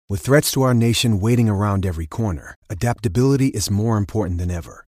With threats to our nation waiting around every corner, adaptability is more important than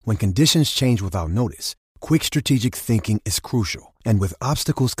ever. When conditions change without notice, quick strategic thinking is crucial. And with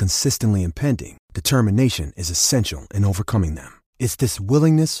obstacles consistently impending, determination is essential in overcoming them. It's this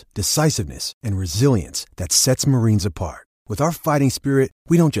willingness, decisiveness, and resilience that sets Marines apart. With our fighting spirit,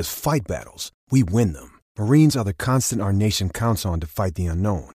 we don't just fight battles, we win them. Marines are the constant our nation counts on to fight the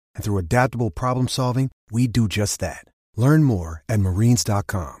unknown. And through adaptable problem solving, we do just that. Learn more at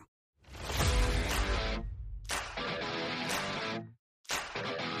marines.com.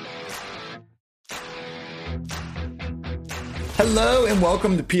 Hello and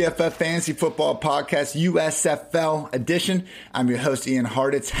welcome to PFF Fantasy Football Podcast USFL edition. I'm your host Ian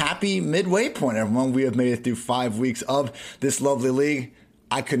Hartitz. Happy midway point, everyone. We have made it through 5 weeks of this lovely league.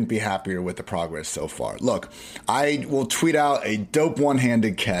 I couldn't be happier with the progress so far. Look, I will tweet out a dope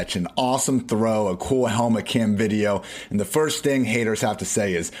one-handed catch, an awesome throw, a cool helmet cam video, and the first thing haters have to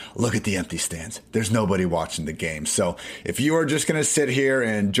say is, look at the empty stands. There's nobody watching the game. So if you are just going to sit here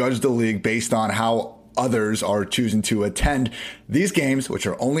and judge the league based on how others are choosing to attend these games, which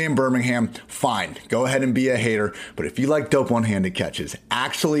are only in Birmingham, fine. Go ahead and be a hater. But if you like dope one-handed catches,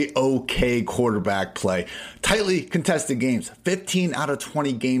 actually okay quarterback play, tightly contested games, 15 out of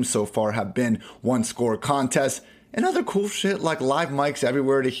 20 games so far have been one-score contests, and other cool shit like live mics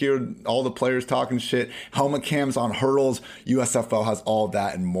everywhere to hear all the players talking shit, helmet cams on hurdles, USFL has all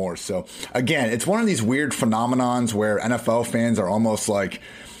that and more. So again, it's one of these weird phenomenons where NFL fans are almost like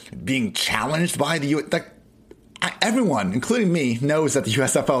being challenged by everyone, including me, knows that the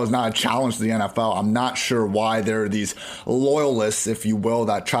USFL is not a challenge to the NFL. I'm not sure why there are these loyalists, if you will,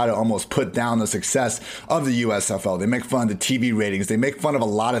 that try to almost put down the success of the USFL. They make fun of the TV ratings. They make fun of a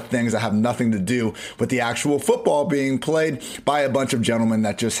lot of things that have nothing to do with the actual football being played by a bunch of gentlemen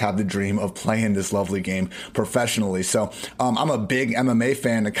that just have the dream of playing this lovely game professionally. So I'm a big MMA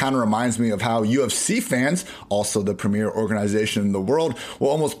fan. It kind of reminds me of how UFC fans, also the premier organization in the world, will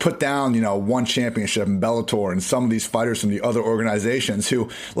almost put down, one championship in Bellator and some of these fighters from the other organizations who,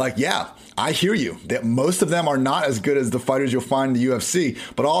 I hear you. That most of them are not as good as the fighters you'll find in the UFC,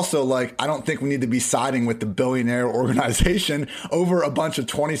 but also, I don't think we need to be siding with the billionaire organization over a bunch of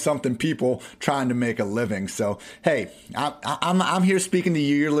 20-something people trying to make a living. So, hey, I'm here speaking to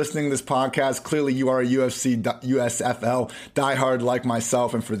you. You're listening to this podcast. Clearly, you are a USFL diehard like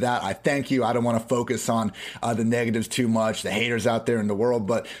myself, and for that, I thank you. I don't want to focus on the negatives too much, the haters out there in the world,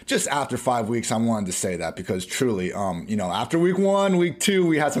 but just after 5 weeks, I wanted to say that because truly, after week 1, week 2,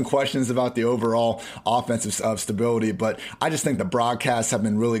 we had some questions about the overall offensive stability, but I just think the broadcasts have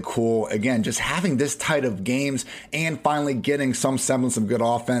been really cool. Again, just having this tight of games and finally getting some semblance of good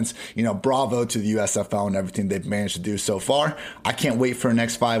offense, bravo to the USFL and everything they've managed to do so far. I can't wait for the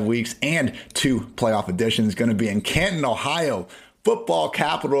next 5 weeks and 2 playoff editions going to be in Canton, Ohio. Football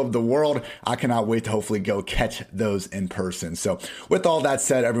capital of the world. I cannot wait to hopefully go catch those in person. So with all that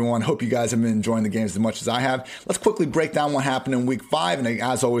said, everyone, hope you guys have been enjoying the games as much as I have. Let's quickly break down what happened in week 5. And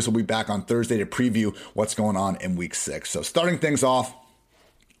as always, we'll be back on Thursday to preview what's going on in week 6. So starting things off,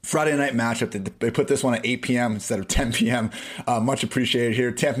 Friday night matchup. They put this one at 8 p.m. instead of 10 p.m. Much appreciated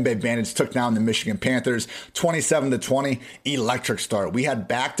here. Tampa Bay Bandits took down the Michigan Panthers 27-20. Electric start. We had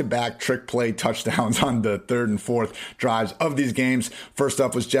back-to-back trick play touchdowns on the 3rd and 4th drives of these games. First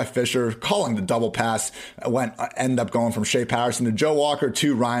up was Jeff Fisher calling the double pass. Ended up going from Shea Patterson to Joe Walker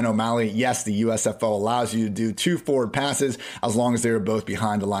to Ryan O'Malley. Yes, the USFL allows you to do 2 forward passes as long as they were both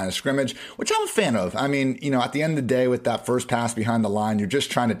behind the line of scrimmage, which I'm a fan of. I mean, at the end of the day, with that first pass behind the line, you're just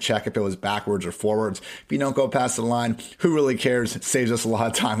trying to check if it was backwards or forwards. If you don't go past the line, who really cares? It saves us a lot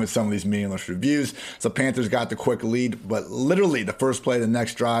of time with some of these meaningless reviews. So Panthers got the quick lead, but literally the first play of the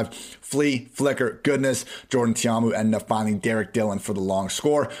next drive, flea, flicker, goodness, Jordan Ta'amu ended up finding Derek Dillon for the long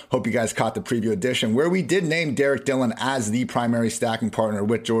score. Hope you guys caught the preview edition where we did name Derek Dillon as the primary stacking partner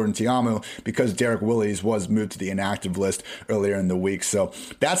with Jordan Ta'amu because Derek Willis was moved to the inactive list earlier in the week. So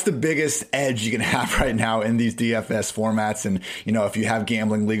that's the biggest edge you can have right now in these DFS formats. And, if you have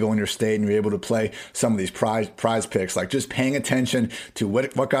gambling legal in your state and you're able to play some of these prize picks, just paying attention to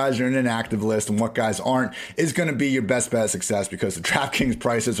what guys are in an active list and what guys aren't is going to be your best bet of success because the DraftKings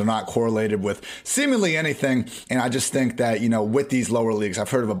prices are not correlated with seemingly anything. And I just think that, with these lower leagues, I've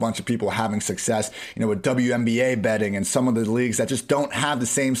heard of a bunch of people having success, with WNBA betting and some of the leagues that just don't have the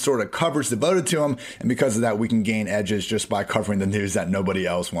same sort of coverage devoted to them. And because of that, we can gain edges just by covering the news that nobody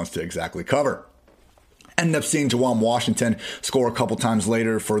else wants to exactly cover. Ended up seeing Juwan Washington score a couple times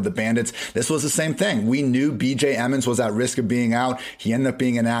later for the Bandits. This was the same thing. We knew BJ Emmons was at risk of being out. He ended up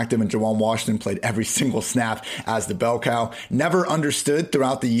being inactive, and Juwan Washington played every single snap as the bell cow. Never understood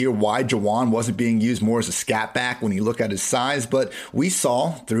throughout the year why Juwan wasn't being used more as a scat back when you look at his size, but we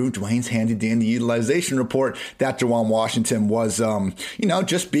saw through Dwayne's handy dandy utilization report that Juwan Washington was,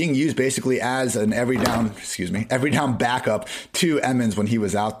 just being used basically as an every down backup to Emmons when he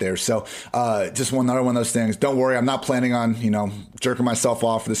was out there. So just another one of those things. Don't worry, I'm not planning on, jerking myself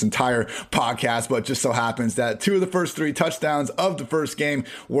off for this entire podcast, but just so happens that 2 of the first 3 touchdowns of the first game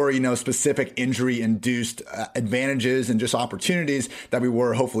were, specific injury-induced advantages and just opportunities that we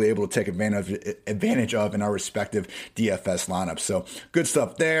were hopefully able to take advantage of in our respective DFS lineups. So good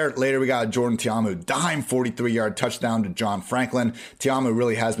stuff there. Later, we got Jordan Ta'amu dime 43-yard touchdown to John Franklin. Ta'amu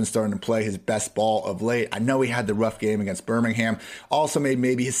really has been starting to play his best ball of late. I know he had the rough game against Birmingham. Also made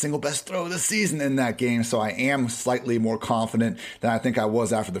maybe his single best throw of the season in that game, so I am slightly more confident than I think I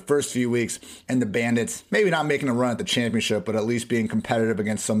was after the first few weeks. And the Bandits, maybe not making a run at the championship, but at least being competitive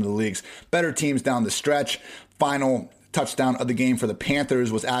against some of the league's better teams down the stretch. Final touchdown of the game for the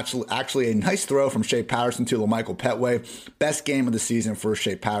Panthers was actually a nice throw from Shea Patterson to LaMichael Petway. Best game of the season for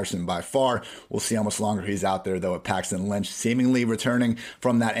Shea Patterson by far. We'll see how much longer he's out there, though, with Paxton Lynch seemingly returning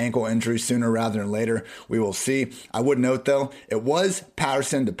from that ankle injury sooner rather than later. We will see. I would note, though, it was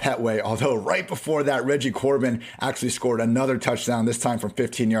Patterson to Petway, although right before that, Reggie Corbin actually scored another touchdown, this time from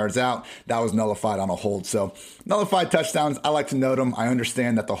 15 yards out. That was nullified on a hold. So nullified touchdowns, I like to note them. I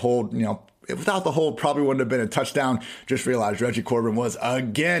understand that the hold, without the hold, probably wouldn't have been a touchdown. Just realized Reggie Corbin was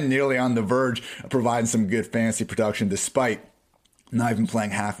again nearly on the verge of providing some good fantasy production despite not even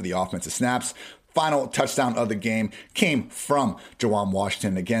playing half of the offensive snaps. Final touchdown of the game came from Juwan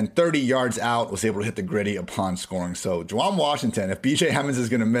Washington. Again, 30 yards out, was able to hit the gritty upon scoring. So Juwan Washington, if BJ Emmons is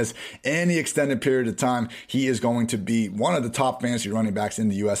going to miss any extended period of time, he is going to be one of the top fantasy running backs in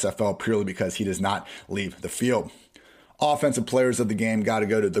the USFL purely because he does not leave the field. Offensive players of the game got to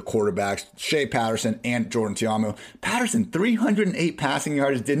go to the quarterbacks, Shea Patterson and Jordan Ta'amu. Patterson, 308 passing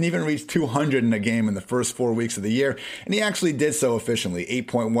yards, didn't even reach 200 in a game in the first 4 weeks of the year, and he actually did so efficiently.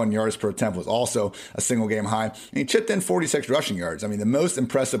 8.1 yards per attempt was also a single game high, and he chipped in 46 rushing yards. I mean, the most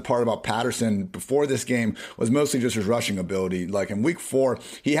impressive part about Patterson before this game was mostly just his rushing ability. Like in week 4,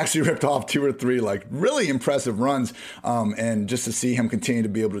 he actually ripped off 2 or 3 really impressive runs, and just to see him continue to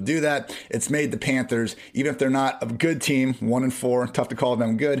be able to do that, it's made the Panthers, even if they're not a good team, 1-4, tough to call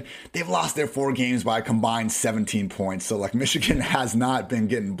them good, they've lost their 4 games by a combined 17 points. So Michigan has not been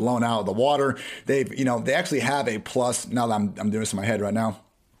getting blown out of the water. They actually have a plus. Now that I'm doing this in my head right now,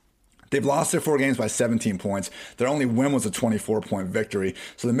 they've lost their 4 games by 17 points. Their only win was a 24-point victory.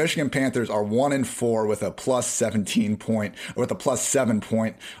 So the Michigan Panthers are 1-4 with a plus 17 point, or with a plus 7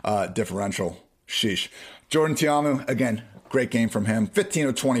 point differential. Sheesh. Jordan Ta'amu, again, great game from him. 15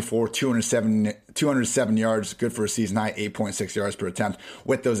 of 24, 207 yards, good for a season high, 8.6 yards per attempt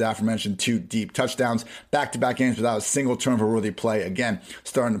with those aforementioned 2 deep touchdowns. Back-to-back games without a single turnover-worthy play. Again,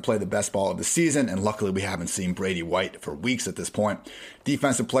 starting to play the best ball of the season, and luckily we haven't seen Brady White for weeks at this point.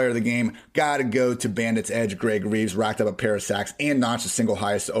 Defensive player of the game, got to go to Bandits edge Greg Reeves, racked up a pair of sacks and notched the single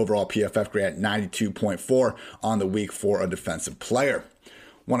highest overall PFF grade at 92.4 on the week for a defensive player.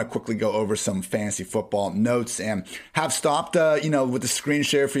 Want to quickly go over some fantasy football notes and have stopped, with the screen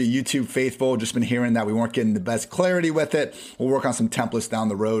share for you YouTube faithful. Just been hearing that we weren't getting the best clarity with it. We'll work on some templates down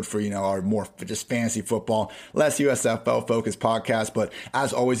the road for, our more just fantasy football, less USFL focused podcast. But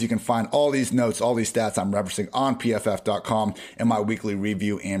as always, you can find all these notes, all these stats I'm referencing on PFF.com in my weekly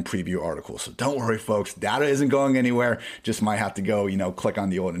review and preview articles. So don't worry, folks. Data isn't going anywhere. Just might have to go, click on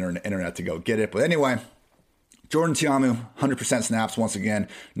the old internet to go get it. But anyway, Jordan Ta'amu, 100% snaps once again.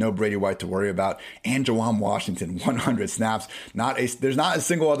 No Brady White to worry about. And Juwan Washington, 100 snaps. There's not a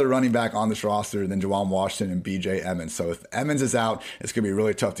single other running back on this roster than Juwan Washington and BJ Emmons. So if Emmons is out, it's going to be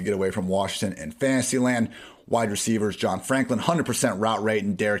really tough to get away from Washington in fantasy land. Wide receivers, John Franklin, 100% route rate,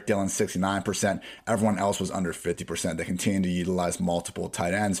 and Derek Dillon, 69%. Everyone else was under 50%. They continue to utilize multiple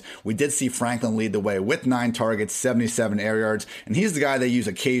tight ends. We did see Franklin lead the way with 9 targets, 77 air yards, and he's the guy they use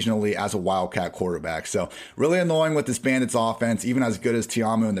occasionally as a Wildcat quarterback. So really annoying with this Bandits offense, even as good as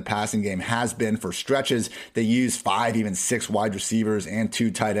Ta'amu in the passing game has been for stretches. They use 5, even 6 wide receivers and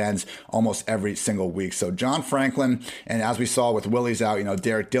 2 tight ends almost every single week. So John Franklin, and as we saw with Willie's out,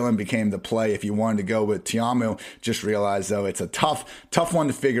 Derek Dillon became the play if you wanted to go with Ta'amu. Just realize, though, it's a tough one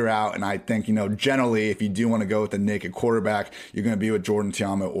to figure out. And I think, generally, if you do want to go with a naked quarterback, you're going to be with Jordan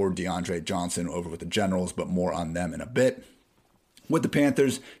Ta'amu or DeAndre Johnson over with the Generals, but more on them in a bit. With the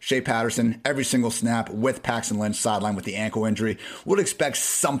Panthers, Shea Patterson, every single snap with Paxton Lynch sidelined with the ankle injury. Would expect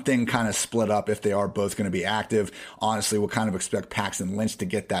something kind of split up if they are both going to be active. Honestly, we'll kind of expect Paxton Lynch to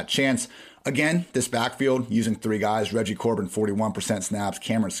get that chance. Again, this backfield using three guys, Reggie Corbin, 41% snaps,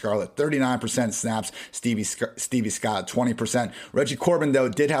 Cameron Scarlett, 39% snaps, Stevie Scott, 20%. Reggie Corbin, though,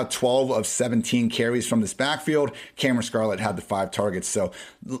 did have 12 of 17 carries from this backfield. Cameron Scarlett had the 5 targets. So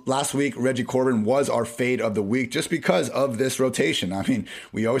last week, Reggie Corbin was our fade of the week just because of this rotation. I mean,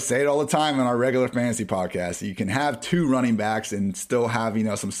 we always say it all the time in our regular fantasy podcast. You can have 2 running backs and still have,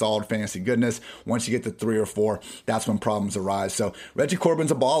 some solid fantasy goodness. Once you get to 3 or 4, that's when problems arise. So Reggie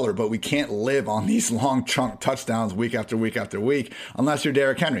Corbin's a baller, but we can't live on these long chunk touchdowns week after week after week unless you're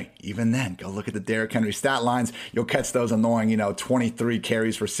Derrick Henry. Even then, go look at the Derrick Henry stat lines. You'll catch those annoying 23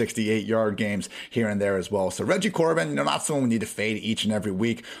 carries for 68-yard games here and there as well. So Reggie Corbin, not someone we need to fade each and every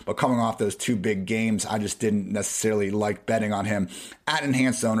week, but coming off those 2 big games, I just didn't necessarily like betting on him at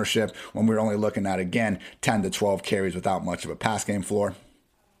enhanced ownership when we were only looking at, again, 10 to 12 carries without much of a pass game floor.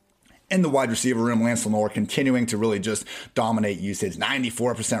 In the wide receiver room, Lance Lenoir continuing to really just dominate usage.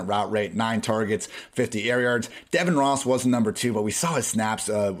 94% route rate, 9 targets, 50 air yards. Devin Ross was number 2, but we saw his snaps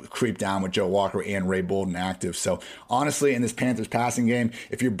creep down with Joe Walker and Ray Bolden active. So honestly, in this Panthers passing game,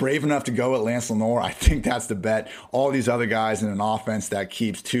 if you're brave enough to go at Lance Lenoir, I think that's the bet. All these other guys in an offense that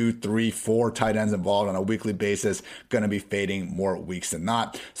keeps 2, 3, 4 tight ends involved on a weekly basis, going to be fading more weeks than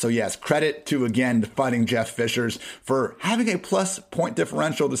not. So yes, credit to, again, the Fighting Jeff Fishers for having a plus point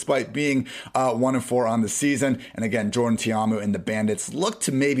differential despite being 1-4 on the season. And again, Jordan Ta'amu and the Bandits look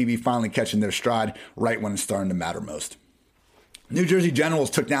to maybe be finally catching their stride right when it's starting to matter most. New Jersey Generals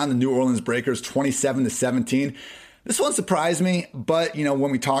took down the New Orleans Breakers 27-17. This one surprised me, but,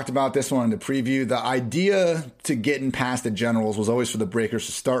 when we talked about this one in the preview, the idea to getting past the Generals was always for the Breakers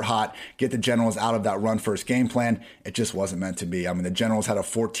to start hot, get the Generals out of that run-first game plan. It just wasn't meant to be. I mean, the Generals had a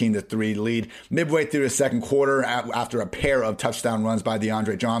 14-3 lead midway through the second quarter after a pair of touchdown runs by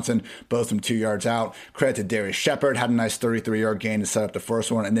DeAndre Johnson, both from 2 yards out. Credit to Darius Shepard, had a nice 33-yard gain to set up the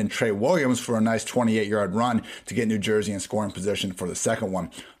first one, and then Trey Williams for a nice 28-yard run to get New Jersey in scoring position for the second one.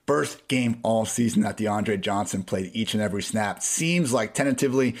 First game all season that DeAndre Johnson played each and every snap. Seems like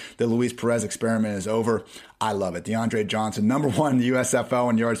tentatively the Luis Perez experiment is over. I love it. DeAndre Johnson, number 1 in the USFL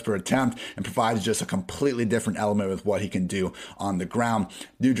in yards per attempt, and provides just a completely different element with what he can do on the ground.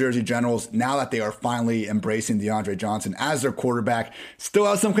 New Jersey Generals, now that they are finally embracing DeAndre Johnson as their quarterback, still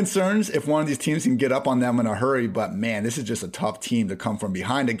have some concerns if one of these teams can get up on them in a hurry, but man, this is just a tough team to come from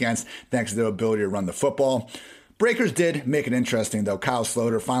behind against thanks to their ability to run the football. Breakers did make it interesting, though. Kyle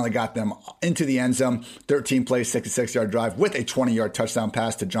Sloter finally got them into the end zone. 13 plays, 66-yard drive with a 20-yard touchdown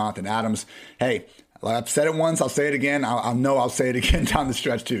pass to Jonathan Adams. Hey, I've said it once, I'll say it again. I'll say it again down the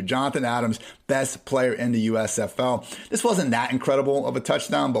stretch, too. Jonathan Adams, best player in the USFL. This wasn't that incredible of a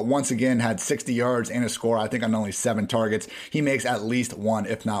touchdown, but once again had 60 yards and a score, I think, on only 7 targets. He makes at least 1,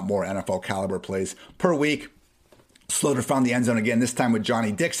 if not more, NFL caliber plays per week. Sloter found the end zone again, this time with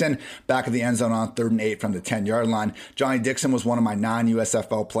Johnny Dixon, back of the end zone on 3rd and 8 from the 10-yard line. Johnny Dixon was one of my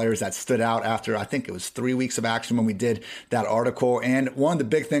non-USFL players that stood out after, I think it was 3 weeks of action when we did that article. And one of the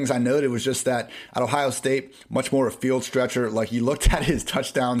big things I noted was just that at Ohio State, much more a field stretcher. Like, you looked at his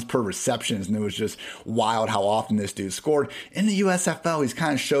touchdowns per receptions, and it was just wild how often this dude scored. In the USFL, he's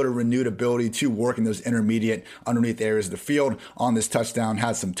kind of showed a renewed ability to work in those intermediate, underneath areas of the field. On this touchdown,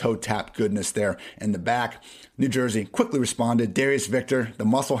 had some toe tap goodness there in the back. New Jersey quickly responded. Darius Victor, the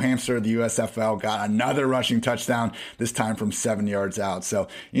muscle hamster of the USFL, got another rushing touchdown, this time from 7 yards out. So,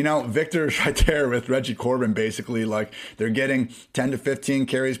 Victor's right there with Reggie Corbin, basically. Like, they're getting 10 to 15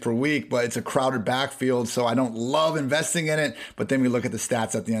 carries per week, but it's a crowded backfield, so I don't love investing in it. But then we look at the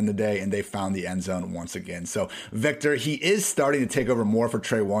stats at the end of the day, and they found the end zone once again. So, Victor, he is starting to take over more for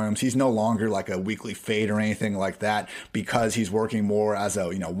Trey Williams. He's no longer like a weekly fade or anything like that because he's working more as a,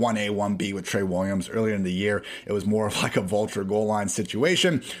 1A, 1B with Trey Williams. Earlier in the year, it was more of like a vulture goal line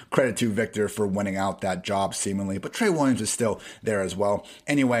situation. Credit to Victor for winning out that job seemingly, but Trey Williams is still there as well.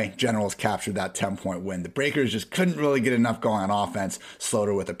 Anyway, Generals captured that 10-point win. The Breakers just couldn't really get enough going on offense.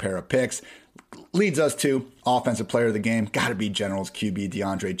 Sloter with a pair of picks. Leads us to offensive player of the game. Got to be Generals QB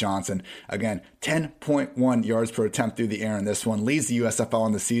DeAndre Johnson. Again, 10.1 yards per attempt through the air in this one. Leads the USFL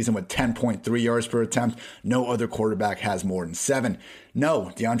in the season with 10.3 yards per attempt. No other quarterback has more than 7.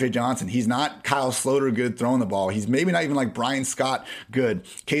 No, DeAndre Johnson, he's not Kyle Sloter good throwing the ball. He's maybe not even like Brian Scott good.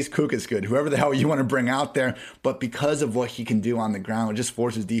 Case Cook is good. Whoever the hell you want to bring out there. But because of what he can do on the ground, it just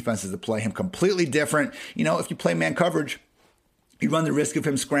forces defenses to play him completely different. If you play man coverage, you run the risk of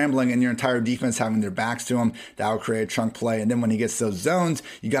him scrambling and your entire defense having their backs to him. That will create a chunk play. And then when he gets those zones,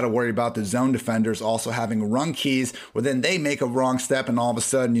 you got to worry about the zone defenders also having run keys where then they make a wrong step and all of a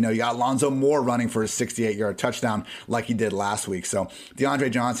sudden, you got Alonzo Moore running for a 68-yard touchdown like he did last week. So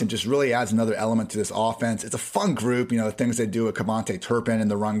DeAndre Johnson just really adds another element to this offense. It's a fun group, the things they do with KaVontae Turpin in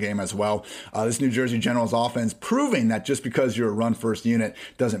the run game as well. This New Jersey Generals offense proving that just because you're a run-first unit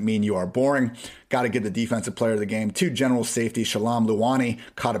doesn't mean you are boring. Got to give the defensive player of the game to General safety Shalom Luani.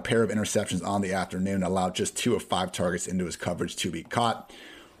 Caught a pair of interceptions on the afternoon, allowed just 2 of 5 targets into his coverage to be caught.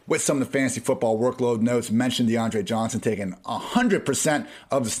 With some of the fantasy football workload notes, mentioned DeAndre Johnson taking 100%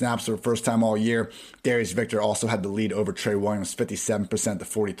 of the snaps for the first time all year. Darius Victor also had the lead over Trey Williams, 57% to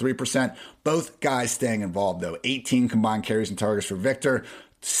 43%. Both guys staying involved, though. 18 combined carries and targets for Victor,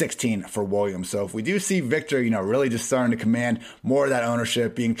 16 for Williams. So if we do see Victor, really just starting to command more of that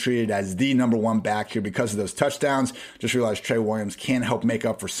ownership, being treated as the number one back here because of those touchdowns, just realize Trey Williams can help make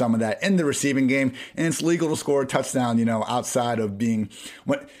up for some of that in the receiving game. And it's legal to score a touchdown, outside of being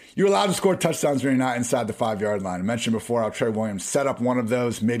what you're allowed to score touchdowns when you're not inside the 5-yard line. I mentioned before how Trey Williams set up one of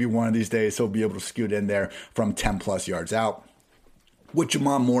those. Maybe one of these days he'll be able to scoot in there from 10 plus yards out. With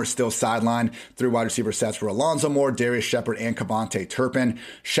Jamon Moore still sidelined, 3 wide receiver sets for Alonzo Moore, Darius Shepard, and KaVontae Turpin.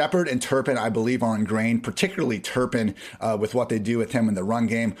 Shepard and Turpin, I believe, are ingrained, particularly Turpin, with what they do with him in the run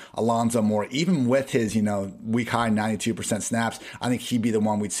game. Alonzo Moore, even with his, week high 92% snaps, I think he'd be the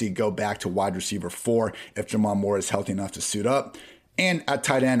one we'd see go back to wide receiver 4 if Jamon Moore is healthy enough to suit up. And at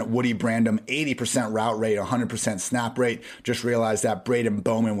tight end, Woody Brandom, 80% route rate, 100% snap rate. Just realized that Braden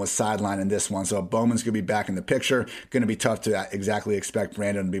Bowman was sidelined in this one. So Bowman's going to be back in the picture. Going to be tough to exactly expect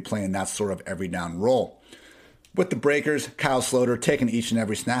Brandon to be playing that sort of every down role. With the Breakers, Kyle Sloter taking each and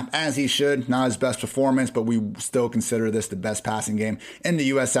every snap, as he should. Not his best performance, but we still consider this the best passing game in the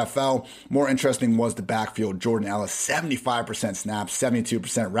USFL. More interesting was the backfield. Jordan Ellis, 75% snaps,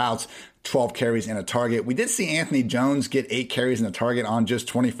 72% routes, 12 carries and a target. We did see Anthony Jones get 8 carries and a target on just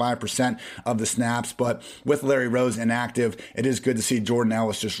 25% of the snaps, but with Larry Rose inactive, it is good to see Jordan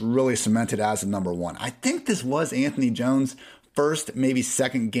Ellis just really cemented as the number one. I think this was Anthony Jones' first, maybe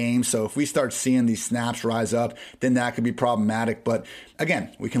second game. So if we start seeing these snaps rise up, then that could be problematic. But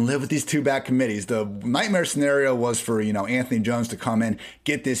again, we can live with these 2-back committees. The nightmare scenario was for, Anthony Jones to come in,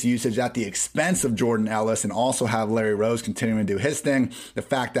 get this usage at the expense of Jordan Ellis, and also have Larry Rose continuing to do his thing. The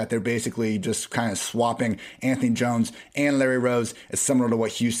fact that they're basically just kind of swapping Anthony Jones and Larry Rose is similar to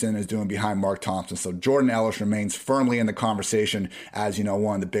what Houston is doing behind Mark Thompson. So Jordan Ellis remains firmly in the conversation as,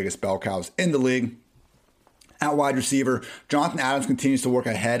 one of the biggest bell cows in the league. At wide receiver, Jonathan Adams continues to work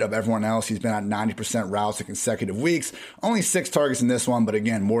ahead of everyone else. He's been at 90% routes in consecutive weeks. Only 6 targets in this one, but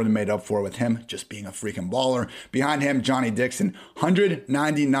again, more than made up for with him just being a freaking baller. Behind him, Johnny Dixon,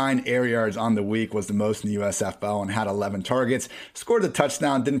 199 air yards on the week, was the most in the USFL and had 11 targets. Scored a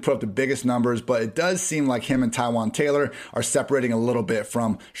touchdown, didn't put up the biggest numbers, but it does seem like him and Tywan Taylor are separating a little bit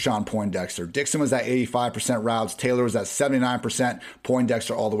from Sean Poindexter. Dixon was at 85% routes, Taylor was at 79%,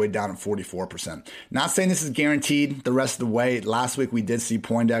 Poindexter all the way down at 44%. Not saying this is guaranteed the rest of the way. Last week we did see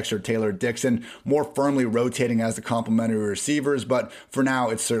Poindexter, Taylor, Dixon more firmly rotating as the complementary receivers, but for now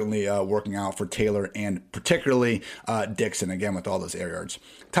it's certainly working out for Taylor and particularly Dixon, again with all those air yards.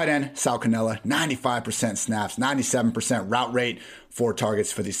 Tight end, Sal Cannella, 95% snaps, 97% route rate, 4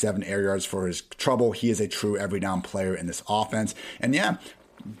 targets, 57 air yards for his trouble. He is a true every down player in this offense. And yeah,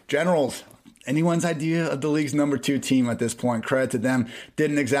 Generals, anyone's idea of the league's number 2 team at this point. Credit to them.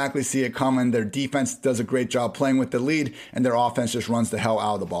 Didn't exactly see it coming. Their defense does a great job playing with the lead, and their offense just runs the hell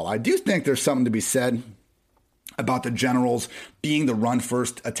out of the ball. I do think there's something to be said about the Generals being the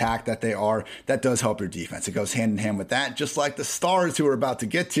run-first attack that they are. That does help your defense. It goes hand in hand with that, just like the Stars, who we're about to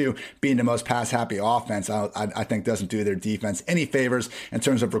get to, being the most pass-happy offense, I think doesn't do their defense any favors in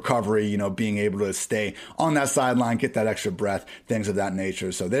terms of recovery, being able to stay on that sideline, get that extra breath, things of that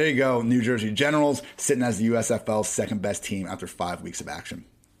nature. So there you go, New Jersey Generals sitting as the USFL's second-best team after 5 weeks of action.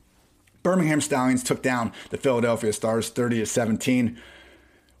 Birmingham Stallions took down the Philadelphia Stars 30-17.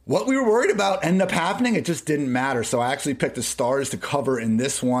 What we were worried about ended up happening. It just didn't matter. So I actually picked the Stars to cover in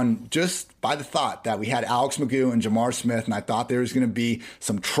this one just by the thought that we had Alex McGough and Jamar Smith, and I thought there was going to be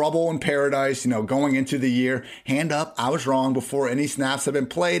some trouble in paradise, going into the year. Hand up, I was wrong. Before any snaps had been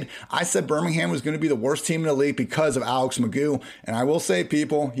played, I said Birmingham was going to be the worst team in the league because of Alex McGough. And I will say,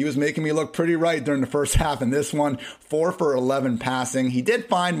 people, he was making me look pretty right during the first half in this one. 4 for 11 passing. He did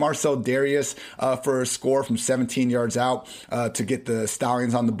find Marcel Darius for a score from 17 yards out to get the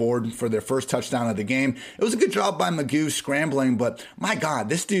Stallions on the the board for their first touchdown of the game. It was a good job by McGough scrambling, but my God,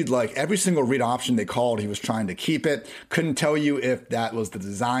 this dude, like every single read option they called, he was trying to keep it. Couldn't tell you if that was the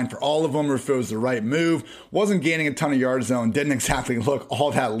design for all of them or if it was the right move. Wasn't gaining a ton of yard zone. Didn't exactly look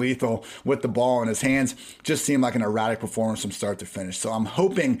all that lethal with the ball in his hands. Just seemed like an erratic performance from start to finish. So I'm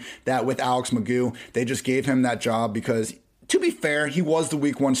hoping that with Alex McGough, they just gave him that job because, to be fair, he was the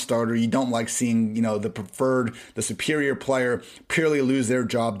week 1 starter. You don't like seeing, the superior player purely lose their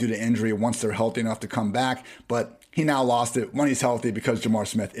job due to injury once they're healthy enough to come back. But he now lost it when he's healthy because Jamar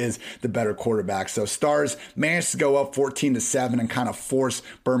Smith is the better quarterback. So Stars managed to go up 14-7 and kind of force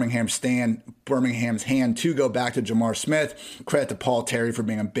Birmingham's hand to go back to Jamar Smith. Credit to Paul Terry for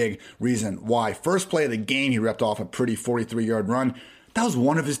being a big reason why. First play of the game, he ripped off a pretty 43-yard run. That was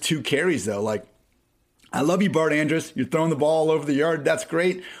one of his 2 carries, though. I love you, Bart Andrus. You're throwing the ball all over the yard. That's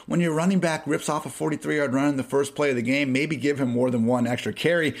great. When your running back rips off a 43-yard run in the first play of the game, maybe give him more than 1 extra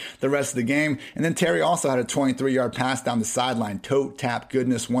carry the rest of the game. And then Terry also had a 23-yard pass down the sideline. Toe tap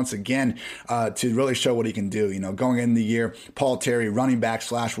goodness once again to really show what he can do. Going into the year, Paul Terry, running back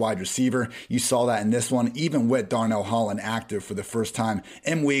 / wide receiver. You saw that in this one, even with Darnell Holland active for the first time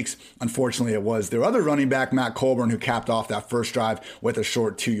in weeks. Unfortunately, it was their other running back, Matt Colburn, who capped off that first drive with a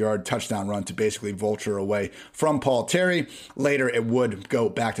short 2-yard touchdown run to basically vulture away from Paul Terry. Later, it would go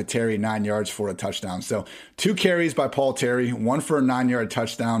back to Terry, 9 yards for a touchdown. So 2 carries by Paul Terry, 1 for a 9-yard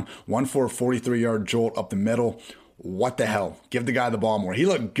touchdown, 1 for a 43-yard jolt up the middle. What the hell? Give the guy the ball more. He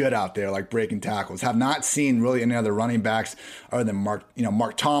looked good out there, like breaking tackles. Have not seen really any other running backs other than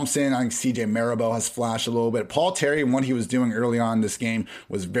Mark Thompson. I think CJ Marable has flashed a little bit. Paul Terry and what he was doing early on in this game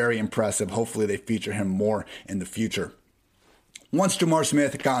was very impressive. Hopefully they feature him more in the future. Once Jamar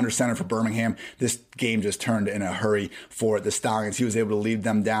Smith got under center for Birmingham, this game just turned in a hurry for the Stallions. He was able to lead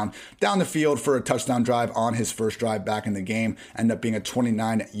them down the field for a touchdown drive on his first drive back in the game. Ended up being a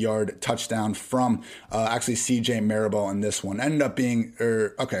 29-yard touchdown from CJ Marable in this one. Ended up being,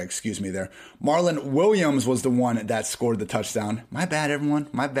 Marlon Williams was the one that scored the touchdown. My bad, everyone.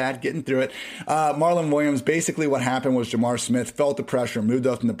 My bad. Getting through it. Marlon Williams, basically what happened was Jamar Smith felt the pressure, moved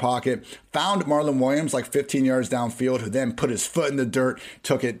up in the pocket, found Marlon Williams like 15 yards downfield, who then put his foot in the dirt,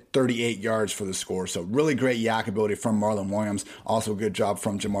 took it 38 yards for the score. So really great yak ability from Marlon Williams. Also good job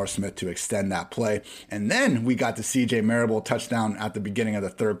from Jamar Smith to extend that play. And then we got the CJ Marable touchdown at the beginning of the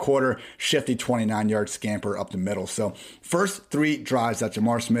third quarter. Shifty 29-yard scamper up the middle. So first 3 drives that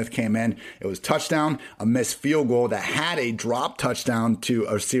Jamar Smith came in, it was touchdown, a missed field goal that had a drop touchdown to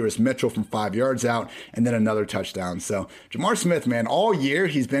Osiris Mitchell from 5 yards out, and then another touchdown. So Jamar Smith, man, all year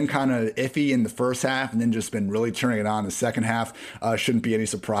he's been kind of iffy in the first half and then just been really turning it on in the second half. Shouldn't be any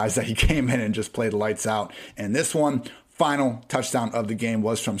surprise that he came in and just played lights out. And this one, final touchdown of the game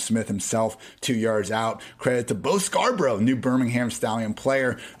was from Smith himself, 2 yards out. Credit to Bo Scarborough, new Birmingham Stallion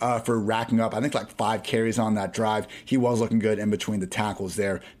player, for racking up, I think, like 5 carries on that drive. He was looking good in between the tackles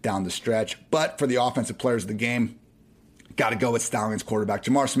there down the stretch. But for the offensive players of the game, got to go with Stallions quarterback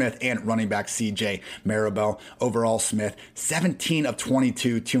Jamar Smith and running back CJ Marable. Overall, Smith, 17 of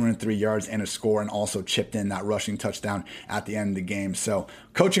 22, 203 yards and a score, and also chipped in that rushing touchdown at the end of the game. So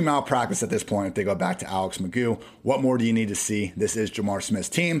coaching malpractice at this point if they go back to Alex McGough. What more do you need to see? This is Jamar Smith's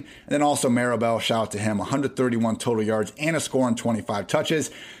team. And then also Marable, shout out to him, 131 total yards and a score on 25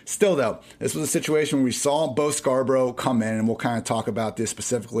 touches. Still, though, this was a situation where we saw Bo Scarborough come in, and we'll kind of talk about this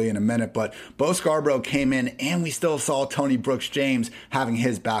specifically in a minute, but Bo Scarborough came in, and we still saw Tony Brooks-James having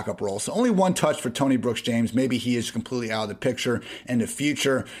his backup role. So only 1 touch for Tony Brooks-James. Maybe he is completely out of the picture in the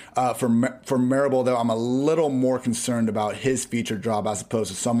future. For Marable, though, I'm a little more concerned about his featured job as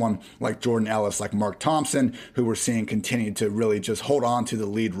opposed to someone like Jordan Ellis, like Mark Thompson, who we're seeing continue to really just hold on to the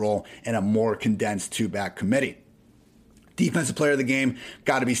lead role in a more condensed 2-back committee. Defensive player of the game,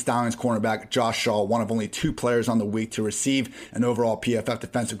 got to be Stallions cornerback Josh Shaw, one of only 2 players on the week to receive an overall PFF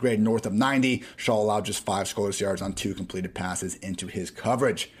defensive grade north of 90. Shaw allowed just 5 scoreless yards on 2 completed passes into his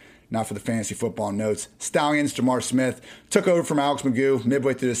coverage. Now for the fantasy football notes. Stallions, Jamar Smith took over from Alex McGough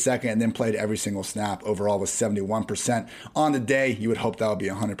midway through the second and then played every single snap. Overall was 71% on the day. You would hope that would be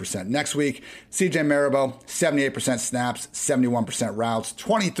 100% next week. CJ Marable, 78% snaps, 71% routes,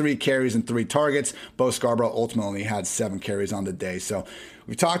 23 carries and 3 targets. Bo Scarborough ultimately had 7 carries on the day. So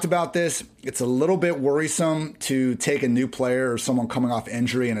we talked about this. It's a little bit worrisome to take a new player or someone coming off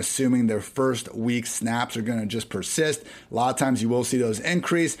injury and assuming their first week snaps are going to just persist. A lot of times you will see those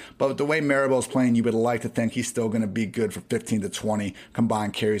increase, but with the way Maribel's playing, you would like to think he's still going to be good for 15 to 20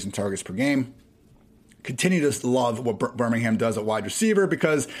 combined carries and targets per game. continue to love what Birmingham does at wide receiver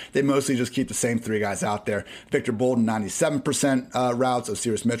because they mostly just keep the same three guys out there. Victor Bolden, 97% routes.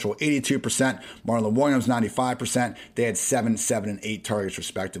 Osiris Mitchell, 82%. Marlon Williams, 95%. They had 7, 7, and 8 targets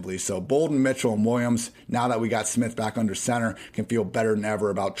respectively. So Bolden, Mitchell, and Williams, now that we got Smith back under center, can feel better than ever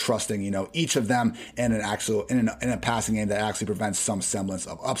about trusting, each of them in a passing game that actually prevents some semblance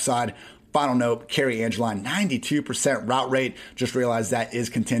of upside. Final note, Kerry Angeline, 92% route rate. Just realized that is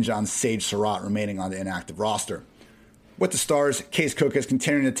contingent on Sage Surratt remaining on the inactive roster. With the Stars, Case Cook is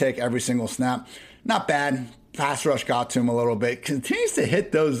continuing to take every single snap. Not bad. Pass rush got to him a little bit. Continues to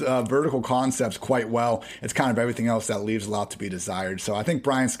hit those vertical concepts quite well. It's kind of everything else that leaves a lot to be desired. So I think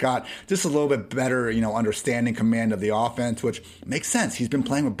Brian Scott, just a little bit better, understanding command of the offense, which makes sense. He's been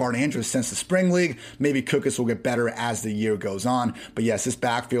playing with Bart Andrews since the spring league. Maybe Cookus will get better as the year goes on. But yes, this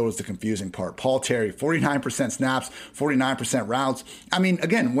backfield is the confusing part. Paul Terry, 49% snaps, 49% routes. I mean,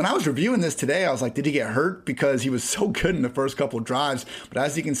 again, when I was reviewing this today, I was like, did he get hurt? Because he was so good in the first couple of drives. But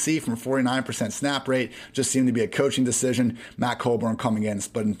as you can see from 49% snap rate, just seemed to be a coaching decision. Matt Colburn coming in and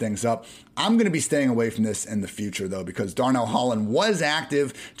splitting things up. I'm going to be staying away from this in the future, though, because Darnell Holland was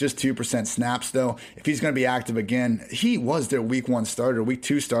active, just 2% snaps, though. If he's going to be active again, he was their week 1 starter, week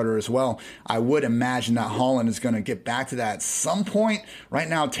 2 starter as well. I would imagine that Holland is going to get back to that at some point. Right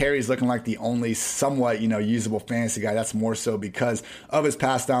now, Terry's looking like the only somewhat, usable fantasy guy. That's more so because of his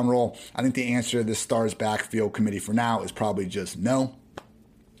pass down role. I think the answer to this Stars backfield committee for now is probably just no.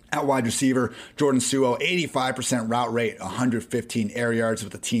 At wide receiver, Jordan Suo, 85% route rate, 115 air yards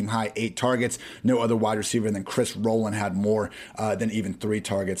with a team high 8 targets. No other wide receiver than Chris Rowland had more than even 3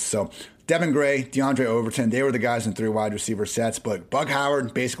 targets. So Devin Gray, DeAndre Overton, they were the guys in 3 wide receiver sets, but Bug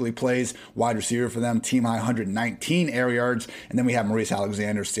Howard basically plays wide receiver for them, team high 119 air yards, and then we have Maurice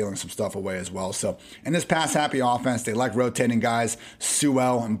Alexander stealing some stuff away as well. So in this pass-happy offense, they like rotating guys.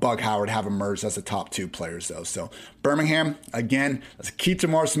 Sewell and Bug Howard have emerged as the top 2 players, though. So Birmingham, again, let's keep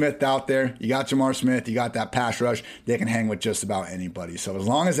Jamar Smith out there. You got Jamar Smith, you got that pass rush. They can hang with just about anybody. So as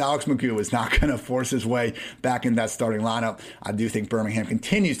long as Alex Magoo is not going to force his way back in that starting lineup, I do think Birmingham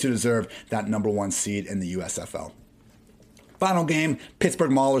continues to deserve that number 1 seed in the USFL. Final game, Pittsburgh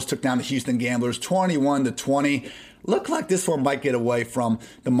Maulers took down the Houston Gamblers 21-20. Looked like this one might get away from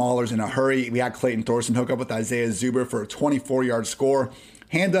the Maulers in a hurry. We had Clayton Thorson hook up with Isaiah Zuber for a 24-yard score.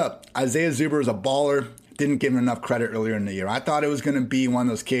 Hand up, Isaiah Zuber is a baller. Didn't give him enough credit earlier in the year. I thought it was going to be one of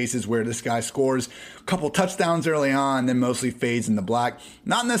those cases where this guy scores a couple touchdowns early on, then mostly fades in the black.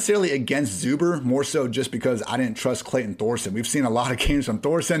 Not necessarily against Zuber, more so just because I didn't trust Clayton Thorson. We've seen a lot of games from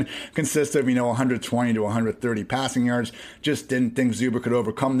Thorson consist of, 120 to 130 passing yards. Just didn't think Zuber could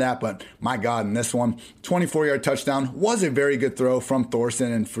overcome that, but my God, in this one, 24-yard touchdown was a very good throw from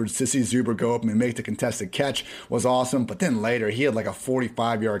Thorson, and to see Zuber go up and make the contested catch was awesome. But then later, he had like a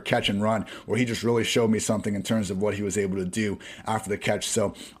 45-yard catch and run where he just really showed me something in terms of what he was able to do after the catch.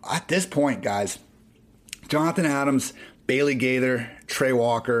 So at this point, guys, Jonathan Adams, Bailey Gaither, Trey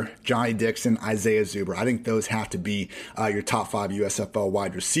Walker, Johnny Dixon, Isaiah Zuber. I think those have to be your top 5 USFL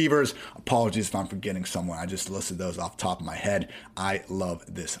wide receivers. Apologies if I'm forgetting someone. I just listed those off the top of my head. I love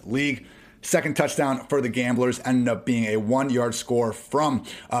this league. Second touchdown for the Gamblers ended up being a 1-yard score from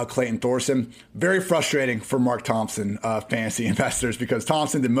Clayton Thorson. Very frustrating for Mark Thompson fantasy investors because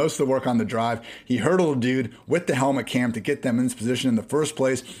Thompson did most of the work on the drive. He hurdled a dude with the helmet cam to get them in this position in the first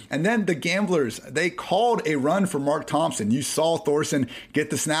place. And then the Gamblers, they called a run for Mark Thompson. You saw Thorson get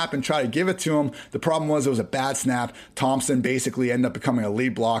the snap and try to give it to him. The problem was it was a bad snap. Thompson basically ended up becoming a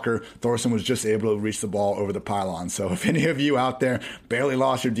lead blocker. Thorson was just able to reach the ball over the pylon. So if any of you out there barely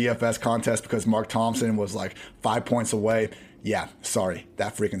lost your DFS contest because Mark Thompson was like 5 points away, yeah, sorry,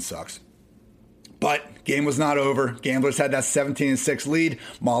 that freaking sucks. But game was not over. Gamblers had that 17-6 lead.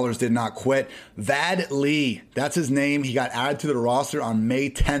 Maulers did not quit. Vad Lee, that's his name. He got added to the roster on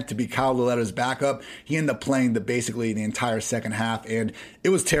May 10th to be Kyle Lauletta's backup. He ended up playing basically the entire second half, and it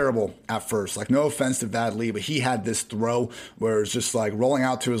was terrible at first. Like, no offense to Vad Lee, but he had this throw where it was just like rolling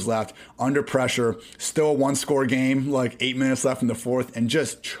out to his left, under pressure, still a 1-score game, like 8 minutes left in the fourth, and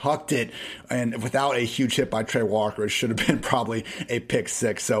just chucked it. And without a huge hit by Trey Walker, it should have been probably a pick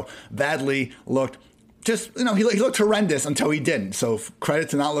 6. So Vad Lee looked he looked horrendous until he didn't. So credit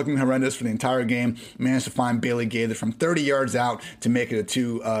to not looking horrendous for the entire game. Managed to find Bailey Gaither from 30 yards out to make it a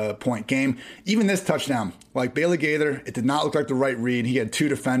 2-point game. Even this touchdown, like Bailey Gaither, it did not look like the right read. He had 2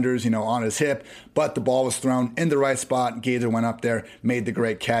 defenders, on his hip, but the ball was thrown in the right spot. Gaither went up there, made the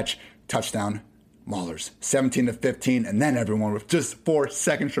great catch. Touchdown. Maulers, 17-15, and then everyone with just 4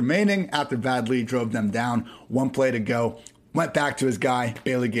 seconds remaining after Vad Lee drove them down. 1 play to go. Went back to his guy,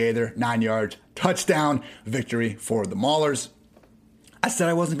 Bailey Gaither, 9 yards, touchdown, victory for the Maulers. I said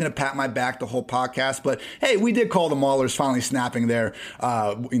I wasn't going to pat my back the whole podcast, but hey, we did call the Maulers finally snapping their,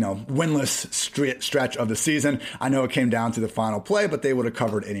 winless stretch of the season. I know it came down to the final play, but they would have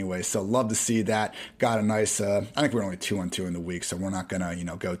covered anyway. So love to see that. Got a nice, I think we're only 2-2 in the week, so we're not going to,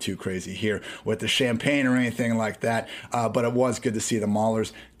 go too crazy here with the champagne or anything like that. But it was good to see the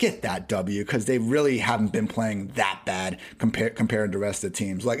Maulers get that W because they really haven't been playing that bad compared to the rest of the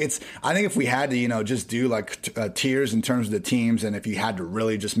teams. I think if we had to, just do tiers in terms of the teams, and if you had to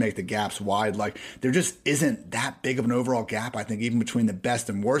really just make the gaps wide, there just isn't that big of an overall gap, I think, even between the best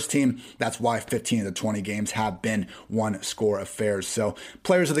and worst team. That's why 15 of the 20 games have been one-score affairs. So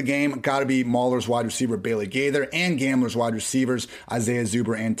players of the game got to be Maulers wide receiver Bailey Gaither and Gamblers wide receivers Isaiah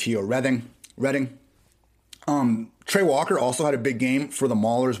Zuber and Teo Redding. Trey Walker also had a big game for the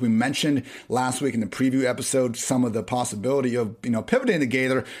Maulers. We mentioned last week in the preview episode some of the possibility of, pivoting to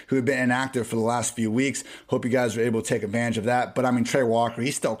Gaither, who had been inactive for the last few weeks. Hope you guys were able to take advantage of that. But Trey Walker,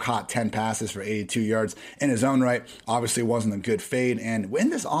 he still caught 10 passes for 82 yards in his own right. Obviously wasn't a good fade. And in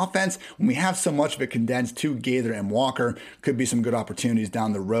this offense, when we have so much of it condensed to Gaither and Walker, could be some good opportunities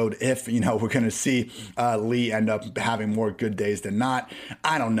down the road if, we're going to see Lee end up having more good days than not.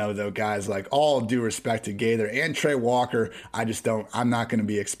 I don't know though, guys. All due respect to Gaither and Trey Walker, I'm not going to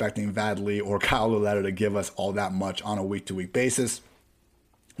be expecting Vad Lee or Kyle Lauletta to give us all that much on a week-to-week basis.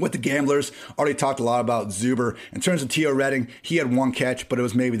 With the Gamblers, already talked a lot about Zuber. In terms of Teo Redding, he had one catch, but it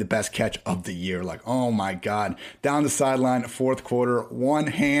was maybe the best catch of the year. Oh my God. Down the sideline, fourth quarter, one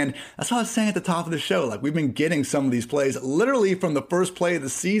hand. That's what I was saying at the top of the show. We've been getting some of these plays literally from the first play of the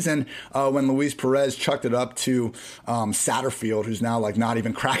season when Luis Perez chucked it up to Satterfield, who's now not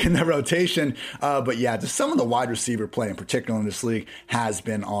even cracking the rotation. But yeah, just some of the wide receiver play in particular in this league has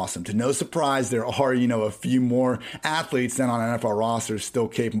been awesome. To no surprise, there are, a few more athletes than on NFL rosters still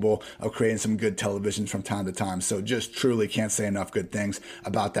capable of creating some good televisions from time to time. So just truly can't say enough good things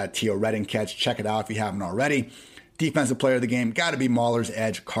about that Teo Redding catch. Check it out if you haven't already. Defensive player of the game, got to be Maulers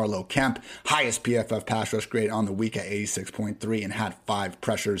edge Carlo Kemp. Highest PFF pass rush grade on the week at 86.3 and had 5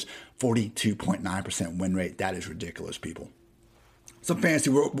 pressures, 42.9% win rate. That is ridiculous, people. Some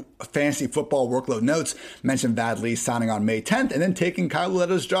fantasy football workload notes. Mentioned Vad Lee signing on May 10th and then taking Kyle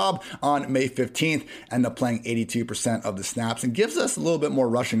Lauletta's job on May 15th. Ended up playing 82% of the snaps and gives us a little bit more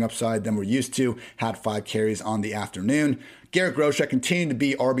rushing upside than we're used to. Had 5 carries on the afternoon. Garrett Groshek continued to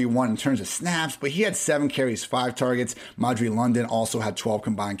be RB1 in terms of snaps, but he had 7 carries, 5 targets. Madri London also had 12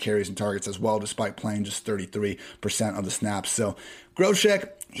 combined carries and targets as well, despite playing just 33% of the snaps. So Groshek,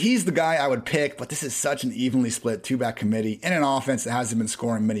 he's the guy I would pick, but this is such an evenly split 2-back committee in an offense that hasn't been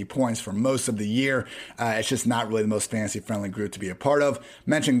scoring many points for most of the year. It's just not really the most fantasy-friendly group to be a part of.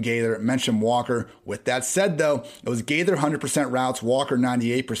 Mentioned Gaither, mentioned Walker. With that said, though, it was Gaither 100% routes, Walker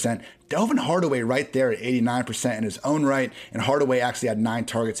 98%. Delvin Hardaway right there at 89% in his own right, and Hardaway actually had 9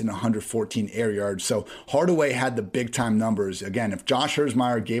 targets and 114 air yards. So Hardaway had the big-time numbers. Again, if Josh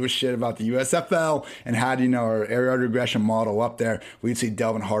Herzmeyer gave a shit about the USFL and had, our air yard regression model up there, we'd see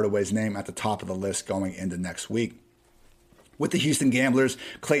Delvin Hardaway's name at the top of the list going into next week. With the Houston Gamblers,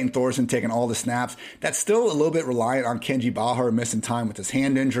 Clayton Thorson taking all the snaps. That's still a little bit reliant on Kenji Bahar missing time with his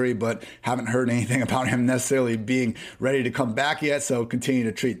hand injury, but haven't heard anything about him necessarily being ready to come back yet. So continue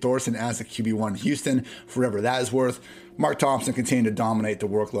to treat Thorson as a QB1 in Houston, for whatever that is worth. Mark Thompson continued to dominate the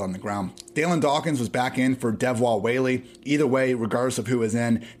workload on the ground. Dalen Dawkins was back in for Devwall Whaley. Either way, regardless of who is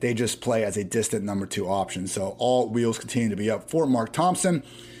in, they just play as a distant number 2 option. So all wheels continue to be up for Mark Thompson.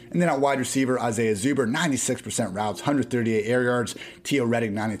 And then at wide receiver, Isaiah Zuber, 96% routes, 138 air yards. Teo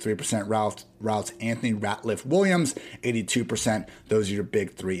Redding, 93% routes. Anthony Ratliff-Williams, 82%. Those are your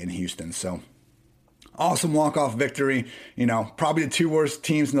big 3 in Houston. So awesome walk-off victory. Probably the 2 worst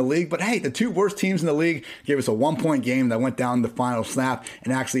teams in the league. But hey, the 2 worst teams in the league gave us a 1-point game that went down the final snap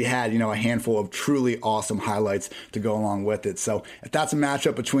and actually had, a handful of truly awesome highlights to go along with it. So if that's a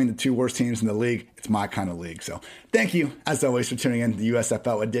matchup between the 2 worst teams in the league, it's my kind of league. So thank you, as always, for tuning in to the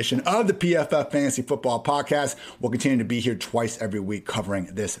USFL edition of the PFF Fantasy Football Podcast. We'll continue to be here twice every week covering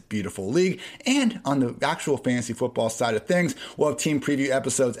this beautiful league. And on the actual fantasy football side of things, we'll have team preview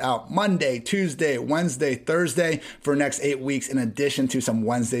episodes out Monday, Tuesday, Wednesday, Thursday for the next 8 weeks, in addition to some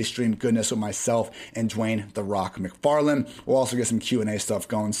Wednesday stream goodness with myself and Dwayne The Rock McFarland. We'll also get some Q&A stuff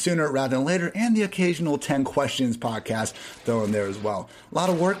going sooner rather than later, and the occasional 10 questions podcast thrown in there as well. A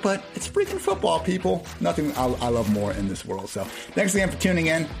lot of work, but it's freaking football, people. Nothing I love more in this world. So thanks again for tuning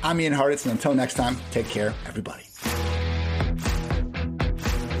in. I'm Ian Hartitz, and until next time, take care, everybody.